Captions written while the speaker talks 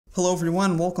Hello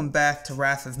everyone, welcome back to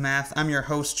Wrath of Math. I'm your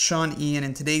host, Sean E, and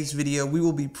in today's video we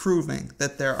will be proving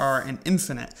that there are an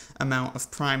infinite amount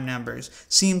of prime numbers.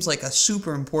 Seems like a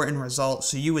super important result,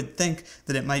 so you would think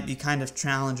that it might be kind of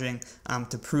challenging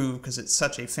to prove because it's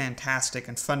such a fantastic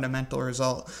and fundamental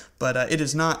result, but it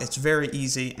is not. It's very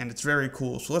easy and it's very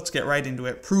cool, so let's get right into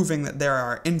it, proving that there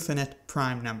are infinite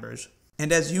prime numbers.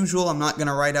 And as usual, I'm not going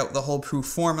to write out the whole proof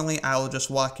formally, I will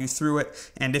just walk you through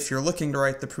it, and if you're looking to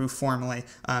write the proof formally,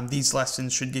 these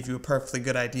lessons should give you a perfectly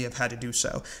good idea of how to do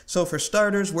so. So for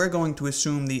starters, we're going to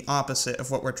assume the opposite of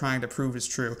what we're trying to prove is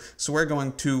true. So we're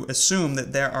going to assume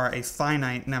that there are a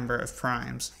finite number of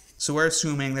primes. So we're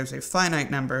assuming there's a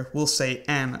finite number, we'll say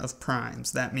n of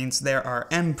primes. That means there are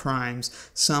n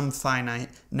primes, some finite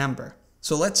number.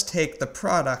 So let's take the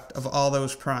product of all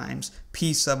those primes,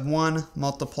 p sub 1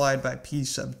 multiplied by p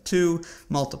sub 2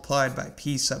 multiplied by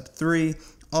p sub 3,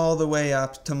 all the way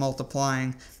up to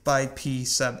multiplying by p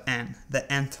sub n,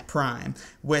 the nth prime,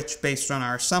 which, based on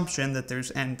our assumption that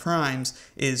there's n primes,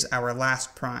 is our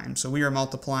last prime. So we are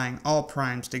multiplying all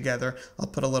primes together. I'll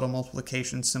put a little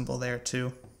multiplication symbol there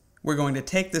too. We're going to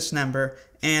take this number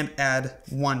and add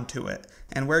 1 to it,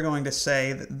 and we're going to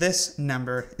say that this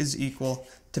number is equal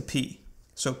to p.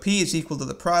 So p is equal to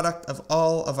the product of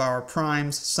all of our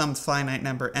primes, some finite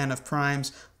number n of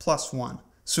primes, plus 1.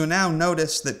 So now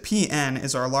notice that Pn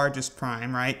is our largest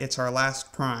prime, right? It's our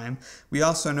last prime. We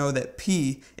also know that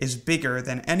p is bigger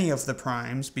than any of the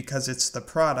primes because it's the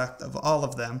product of all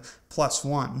of them plus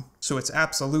 1. So it's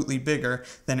absolutely bigger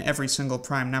than every single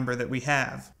prime number that we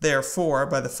have. Therefore,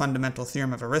 by the fundamental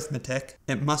theorem of arithmetic,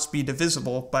 it must be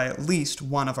divisible by at least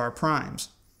one of our primes.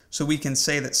 So we can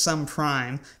say that some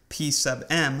prime, p sub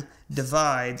m,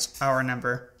 divides our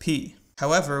number p.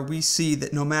 However, we see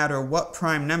that no matter what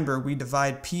prime number we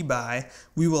divide p by,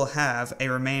 we will have a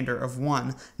remainder of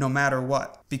 1 no matter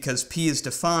what, because p is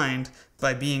defined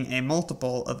by being a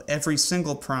multiple of every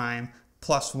single prime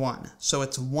plus 1. So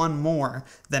it's 1 more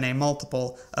than a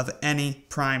multiple of any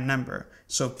prime number.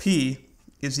 So p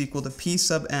is equal to p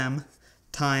sub m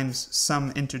times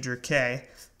some integer k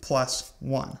plus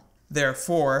 1.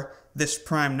 Therefore, this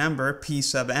prime number, p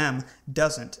sub m,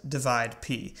 doesn't divide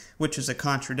p, which is a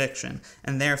contradiction,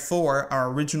 and therefore our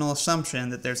original assumption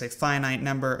that there's a finite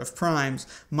number of primes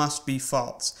must be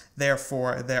false.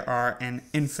 Therefore, there are an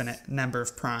infinite number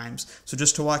of primes. So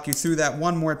just to walk you through that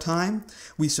one more time,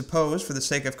 we suppose, for the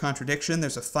sake of contradiction,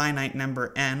 there's a finite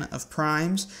number n of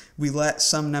primes. We let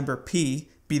some number p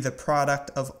be the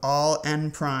product of all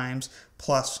n primes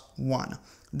plus 1.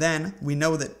 Then we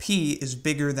know that p is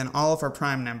bigger than all of our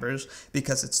prime numbers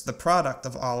because it's the product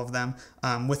of all of them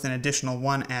with an additional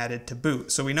 1 added to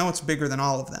boot. So we know it's bigger than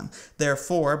all of them.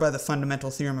 Therefore, by the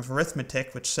fundamental theorem of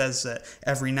arithmetic, which says that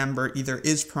every number either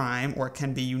is prime or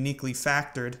can be uniquely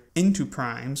factored into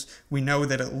primes, we know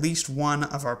that at least one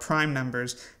of our prime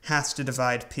numbers has to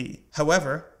divide p.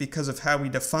 However, because of how we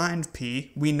defined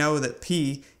p, we know that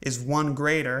p is 1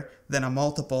 greater than a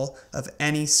multiple of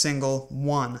any single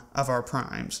one of our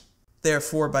primes.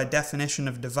 Therefore, by definition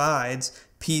of divides,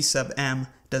 p sub m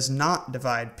does not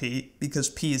divide p because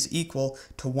p is equal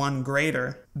to 1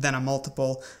 greater than a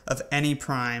multiple of any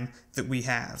prime that we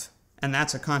have. And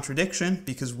that's a contradiction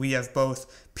because we have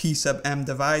both p sub m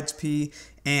divides p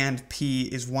and p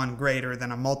is 1 greater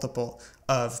than a multiple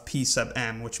of p sub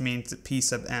m, which means that p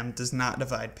sub m does not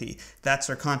divide p. That's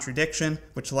our contradiction,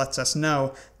 which lets us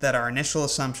know that our initial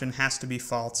assumption has to be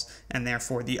false, and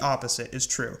therefore the opposite is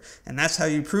true. And that's how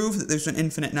you prove that there's an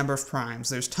infinite number of primes.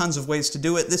 There's tons of ways to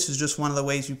do it. This is just one of the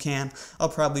ways you can. I'll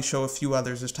probably show a few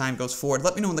others as time goes forward.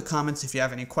 Let me know in the comments if you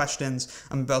have any questions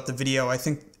about the video. I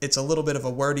think it's a little bit of a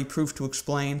wordy proof to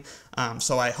explain,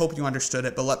 so I hope you understood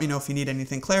it, but let me know if you need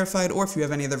anything clarified or if you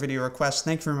have any other video requests.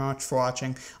 Thank you very much for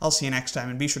watching. I'll see you next time,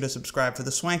 and be sure to subscribe for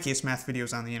the swankiest math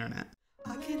videos on the internet.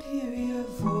 I can hear your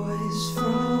voice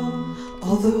from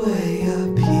all the way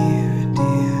up here,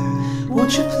 dear.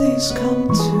 Won't you please come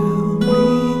to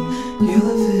me? You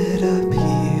love it up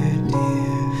here,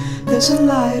 dear. There's a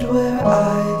light where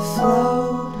I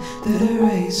float that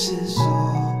erases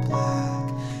all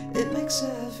black. It makes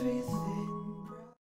every